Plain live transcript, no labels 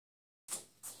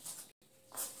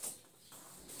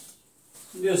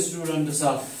Dear students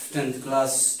of 10th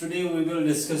class, today we will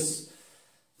discuss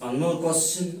one more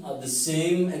question of the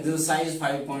same exercise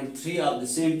 5.3 of the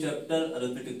same chapter,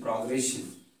 arithmetic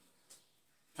progression,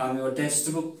 from your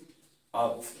textbook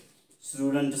of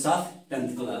students of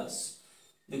 10th class.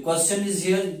 The question is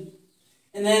here,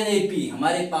 in an AP,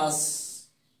 हमारे पास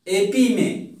AP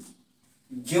में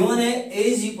given है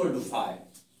A is equal to 5,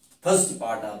 first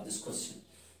part of this question,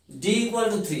 D equal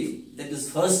to 3, that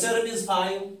is first term is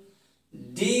 5,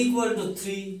 D equal to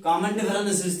 3, common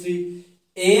difference is 3,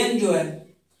 an जो है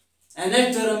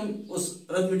nth term उस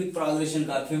arithmetic progression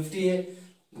का 50 है.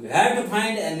 We have to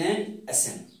find n and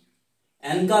sn.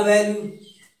 n का value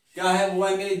क्या है वो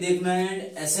हमें देखना है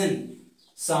and sn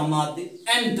some of the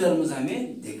n terms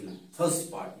हमें देखना है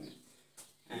फर्स्ट पार्ट में.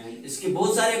 एंड इसके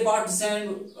बहुत सारे पार्ट्स हैं,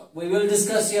 we will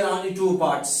discuss here only 2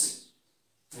 parts.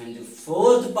 And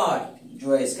fourth part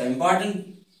जो है इसका important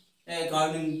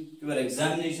according to your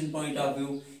examination point of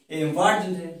view,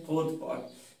 important है fourth part.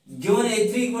 Given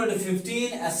A3 equal to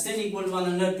 15, S10 equal to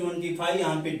 125,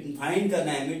 यहाँ पे find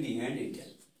करना है हमें D and A10.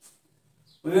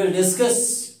 We will discuss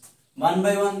one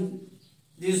by one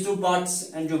these 2 parts,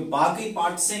 and जो बाकी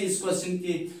parts हैं इस question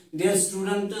की dear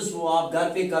students वो आप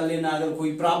घर पे कर लेना. अगर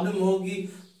कोई problem होगी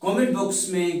comment box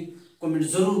में comment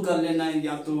जरूर कर लेना,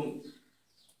 या तो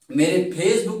मेरे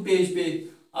Facebook page पे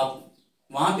आप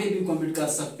वहां पे भी कमेंट कर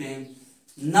सकते हैं.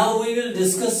 Now we will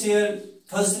discuss here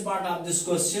first part of this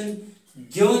question.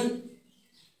 Given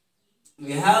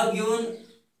we have given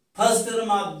first term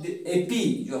of the AP,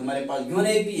 जो हमारे पास गिवन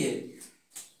एपी है.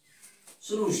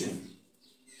 Solution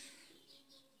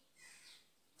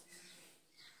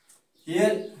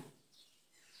here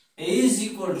a is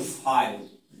equal to 5,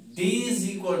 d is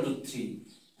equal to 3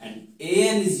 and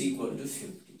an is equal to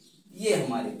 50. ये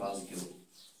हमारे पास given.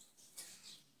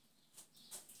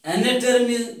 n term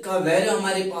का value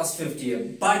हमारे पास 50 है,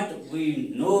 but we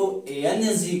know an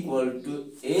is equal to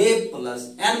a plus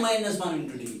n minus 1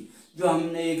 into d, जो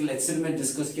हमने एक lecture में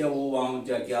discuss किया वो वहां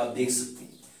जाके आप देख सकते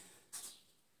हैं.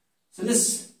 So this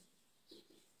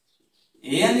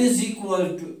an is equal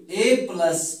to a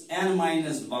plus n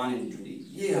minus 1 into d,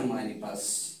 ये हमारे पास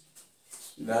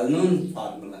वेल नोन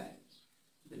फार्मूला है.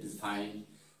 That is fine.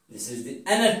 This is the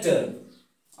nth term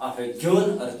of a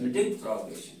given arithmetic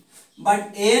progression.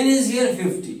 But an is here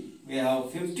 50. We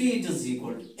have 50, it is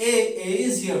equal to a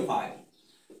is here 5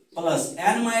 plus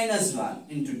n minus 1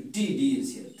 into d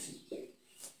is here 3.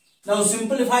 Now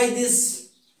simplify this.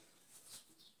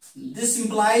 This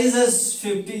implies as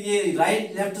 50, ये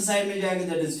right left side में जाएगा,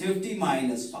 that is 50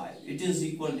 minus 5. It is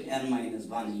equal to n minus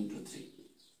 1 into 3.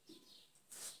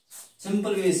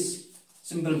 Simple ways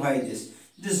simplify this.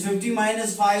 It is 50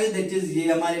 minus 5, that is ये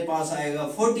हमारे पास आएगा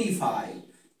 45.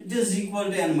 It is equal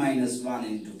to n minus 1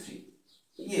 into 3.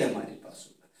 ये हमारे पास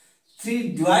होगा.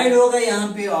 3 divide होगा यहाँ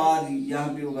पे और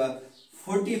यहाँ पे होगा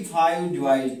 45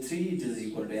 divide 3, it is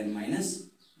equal to n minus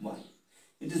 1.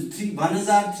 It is 3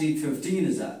 1000, 3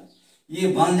 15,000.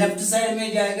 ये 1 लेफ्ट साइड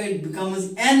में जाएगा, it becomes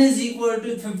n is equal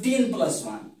to 15 plus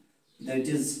 1.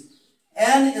 That is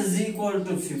n is equal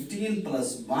to 15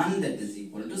 plus 1, that is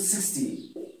equal to 16.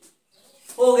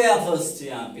 हो गया फर्स्ट.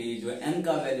 यहाँ पे जो n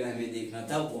का value हमें देखना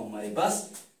था वो हमारे पास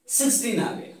 16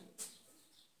 आ गया.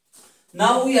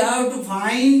 Now we have to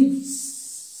find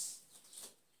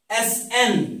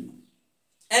Sn.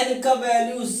 n का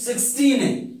वैल्यू 16 है.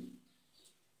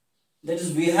 That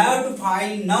is we have to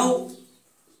find now.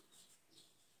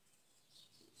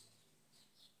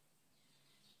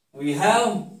 We have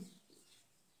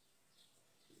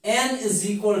n is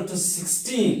equal to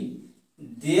 16.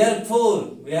 Therefore,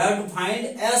 we have to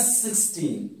find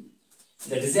S16.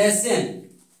 That is Sn.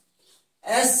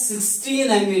 S16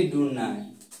 हमें ढूंढना है.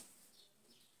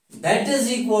 That is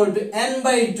equal to n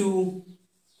by 2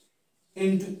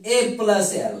 into a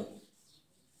plus l.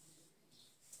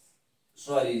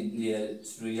 Sorry,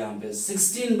 यहाँ पे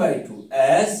 16 by 2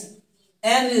 as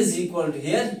n is equal to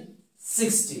here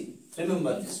 16.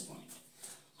 Remember this point.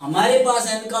 हमारे पास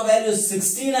n का value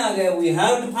 16 आ गया. We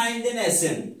have to find then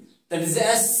Sn. That is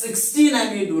S16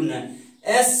 हमें ढूंढना है.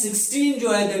 S16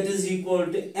 जो है that is equal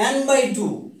to n by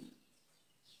 2,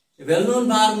 well known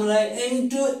formula,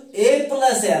 into a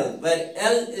plus l, where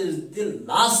l is the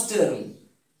last term,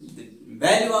 the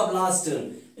value of last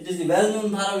term. It is the well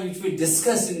known formula which we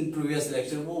discussed in previous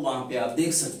lecture. वो वहां पे आप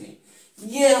देख सकते हैं.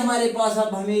 ये हमारे पास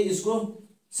अब हमें इसको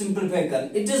सिंपलीफाई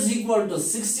करना. It is equal to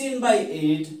 16 by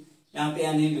 8, यहाँ पे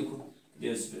n ही लिखो,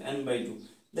 just n by 2,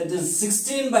 that is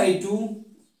 16 by 2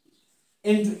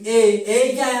 into a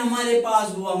क्या है हमारे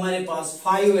पास, वो हमारे पास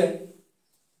 5 है,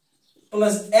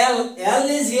 plus l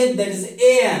is here, that is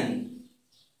an.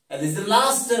 That is the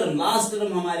last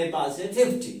term हमारे पास है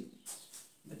 50.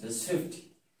 that is 50.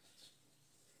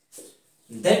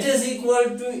 That is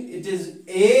equal to, it is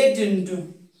 8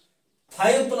 into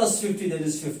 5 plus 50, that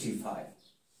is 55.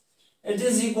 It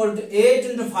is equal to 8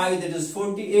 into 5, that is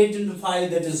 40. 8 into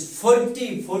 5, that is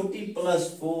 40. 40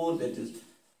 plus 4, that is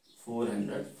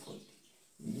 440.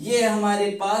 ये हमारे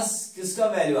पास किसका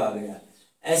value आ गया?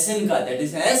 Sn का, that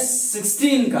is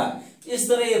S16 का. इस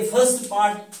तरह ये first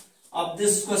part of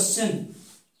this question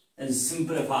is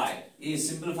simplified. ये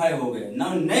सिंप्लीफाई हो गया.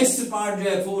 नाउ नेक्स्ट पार्ट जो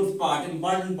है, फोर्थ पार्ट,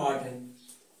 इंपॉर्टेंट पार्ट है.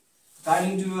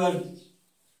 According to your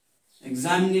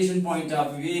examination point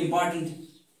of view, ये इंपॉर्टेंट है.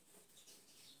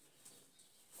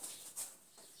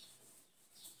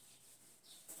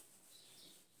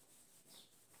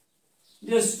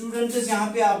 Dear students,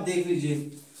 यहाँ पे आप देख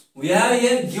लीजिए, we have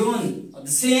here given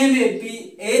the same AP.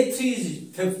 A3 is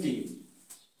 50,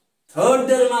 third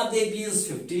term of the AP is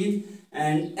 15,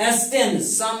 and S10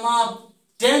 sum of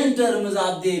 10 terms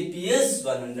of the AP is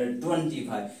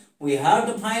 125. We have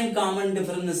to find common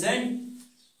difference and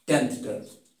 10th term.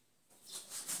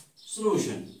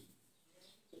 Solution.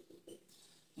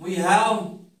 We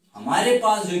have, हमारे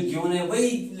पास जो given है वही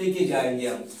लेके जाएंगे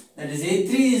हम. That is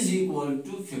A3 is equal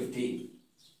to 15.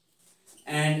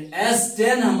 And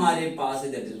S10 हमारे पास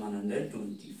है, that is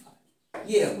 125.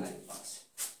 ये हमारे पास है.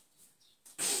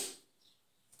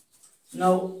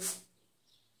 Now,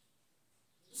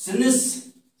 since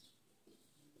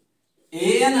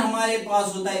an हमारे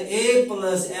पास होता है a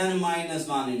plus n minus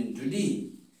 1 into d,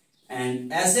 and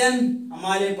Sn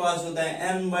हमारे पास होता है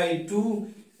n by 2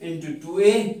 into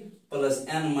 2a plus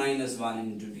n minus 1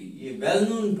 into d. ये वेल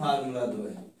नोन फार्मूला दो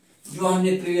है जो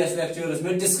हमने प्रीवियस लेक्चर्स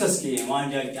में डिस्कस किए हैं.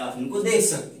 वहां जाके आप इनको देख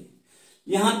सकते हैं.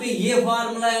 यहाँ पे ये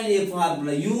फार्मूला एंड ये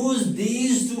formula, use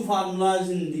these two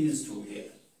formulas in these two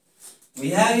here. We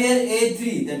have here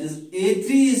A3, that is A3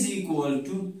 is equal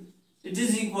to, it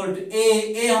is equal to A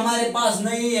हमारे पास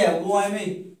नहीं है, वो हमें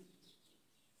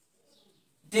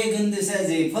taken this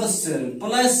as a first term,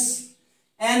 plus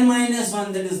n minus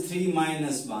 1, that is 3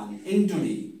 minus 1 into d.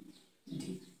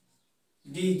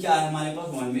 d क्या है हमारे पास,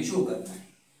 वो हमें शो करना है.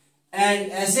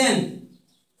 And S10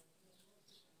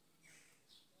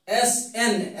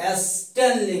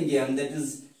 लेंगे हम, that is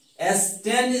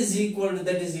S10 is equal to,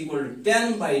 that is equal to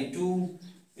 10 by 2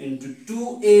 into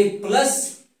 2a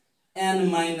plus n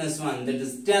minus 1, that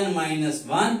is 10 minus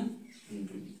 1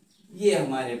 into d. ये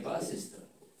हमारे पास इस तरह.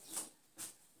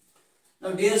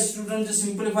 Now dear students, to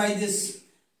simplify this,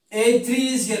 A3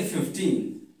 is here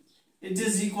 15. It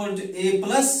is equal to a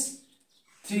plus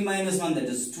 3 minus 1, that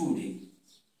is 2d.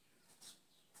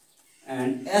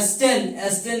 And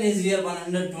S10 is here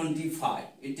 125.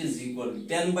 It is equal to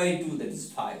 10 by 2, that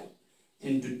is 5,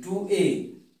 into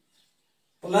 2a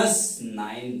plus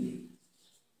 9d.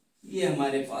 ये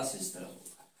हमारे पास इस तरह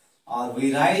होगा. और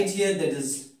we write here, that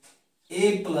is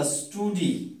a plus 2d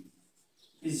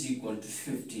is equal to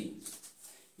 15.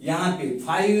 यहाँ पे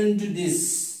 5 into this,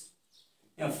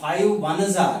 5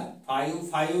 1s are 5,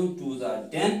 5 2s are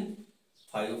 10,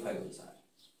 5 5s are.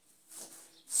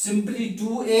 Simply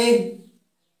 2a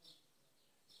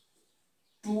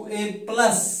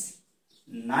plus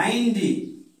 9d,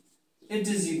 it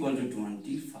is equal to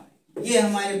 25. ये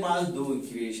हमारे पास दो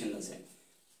इक्वेशंस हैं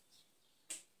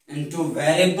into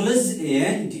variables a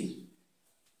and d.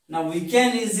 Now we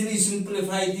can easily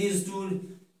simplify these two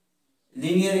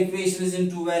linear equations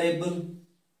into variable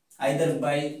either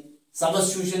by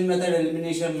substitution method,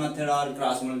 elimination method और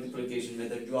cross multiplication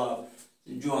method,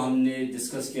 जो हमने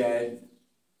discuss किया है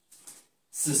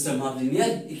system of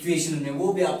linear equation में,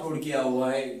 वो भी upload किया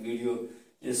हुआ है वीडियो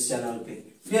इस चैनल पे.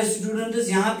 डियर स्टूडेंट्स,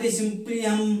 यहाँ पे सिंपली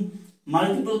हम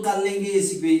मल्टीपल कर लेंगे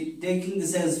इस taking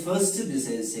this as first, this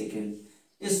as second.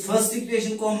 इस फर्स्ट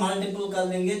इक्वेशन को हम मल्टीपल कर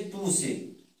लेंगे 2 से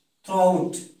through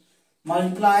out,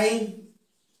 multiplying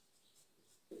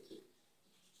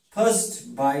first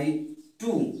by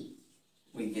 2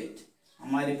 we get,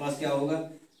 हमारे पास क्या होगा,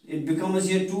 it becomes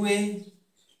here 2a,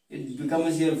 it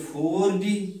becomes here 4d,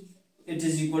 it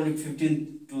is equal to 15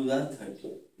 to the 30.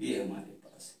 ये हमारे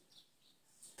पास है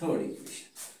third equation.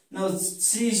 Now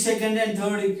see second and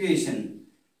third equation,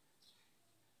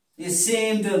 ये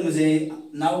सेम टर्म्स है.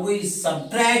 Now we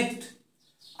subtract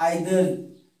either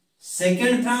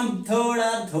second from third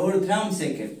or third from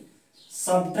second.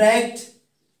 Subtract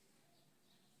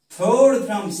third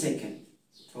from second,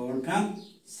 third from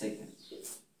second.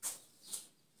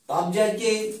 अब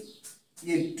जाके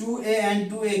ये 2a and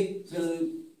 2a will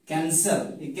cancel,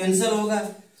 ये cancel होगा.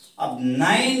 अब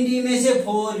 9d में से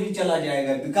 4 भी चला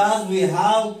जाएगा, because we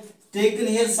have taken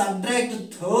here subtract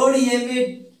third, ये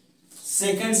में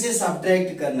सेकंड से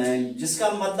सब्ट्रैक्ट करना है, जिसका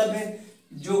मतलब है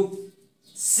जो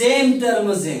सेम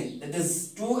टर्म्स हैं, दैट इज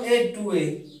 2a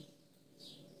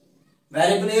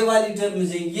वेरिएबल ए वाली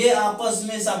टर्म्स हैं, ये आपस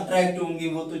में सब्ट्रैक्ट होंगी,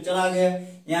 वो तो चला गया।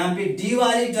 यहाँ पे डी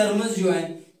वाली टर्म्स जो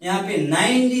है, यहाँ पे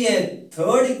 9d है,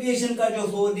 थर्ड इक्वेशन का जो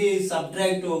 4d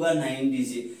सब्ट्रैक्ट होगा 9d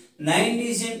से,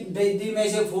 9d से d में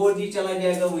से 4d चला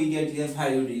जाएगा, we get here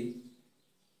 5d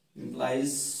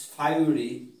implies 5d।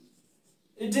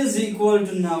 It is equal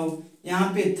to, now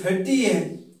यहाँ पे 30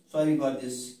 है, सॉरी फॉर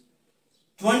दिस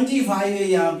 25 है,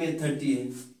 यहाँ पे 30 है,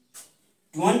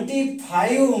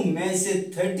 25 में से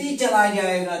 30 चला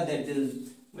जाएगा, that is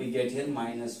we get here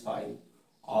 -5,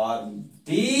 और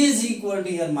d is equal to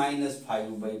here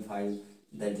 -5/5,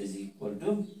 that is equal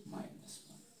to -1।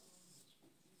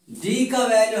 d का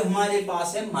वैल्यू हमारे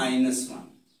पास है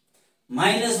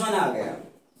 -1 आ गया,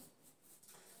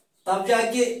 तब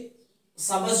जाके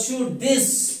substitute this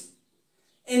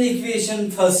in equation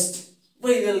first,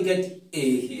 we will get a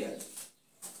here।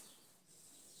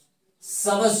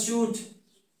 Substitute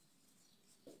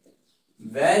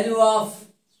value of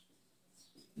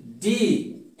d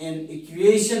in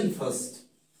equation first,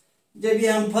 जब ये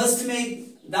हम फर्स्ट में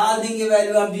डाल देंगे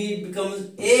value of d, it becomes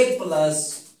a plus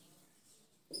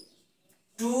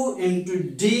 2 into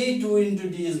d, 2 into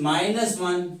d is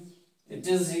 -1, it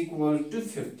is equal to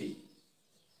 50,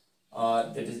 और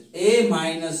that is a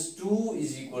minus 2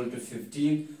 is equal to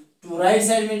 15, to right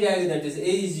side में जाएगा, that is a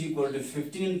is equal to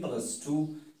 15 plus 2,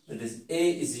 that is a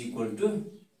is equal to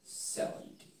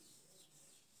 70।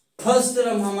 First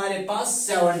term हमारे पास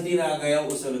 17 आ गया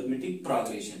उस arithmetic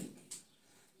progression.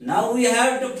 Now we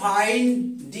have to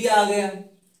find d आ गया,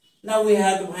 now we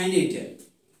have to find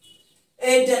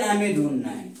a10 हमें ढूंढना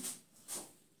है।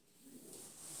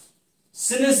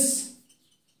 Since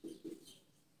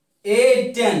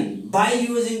a10 by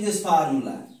using this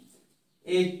formula,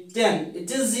 a10 it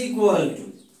is equal to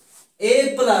a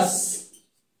plus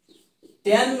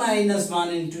 10 minus 1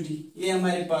 into d, ये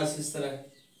हमारे पास इस तरह है।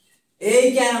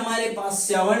 a क्या है हमारे पास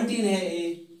 17 है, a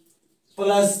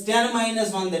plus 10 minus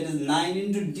 1 that is 9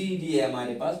 into d, d है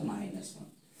हमारे पास -1,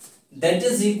 that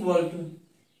is equal to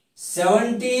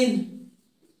 17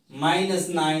 minus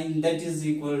 9 that is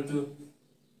equal to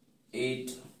 8,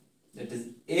 that is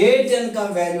 8 का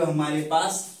वैल्यू हमारे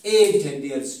पास 8 है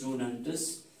डियर स्टूडेंट्स।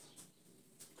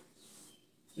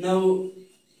 नाउ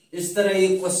इस तरह ये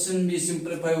क्वेश्चन भी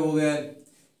सिंप्लीफाई हो गया।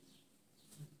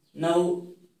 Now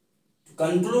to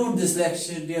conclude this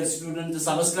lecture dear student,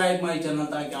 subscribe my channel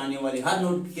ताकि आने वाली हर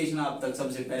नोटिफिकेशन आप तक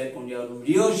सबसे पहले पहुंचे, और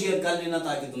वीडियो शेयर कर लेना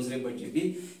ताकि दूसरे बच्चे भी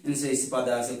इनसे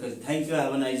इस्तेफादा हासिल करें। Thank you,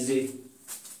 have a nice day.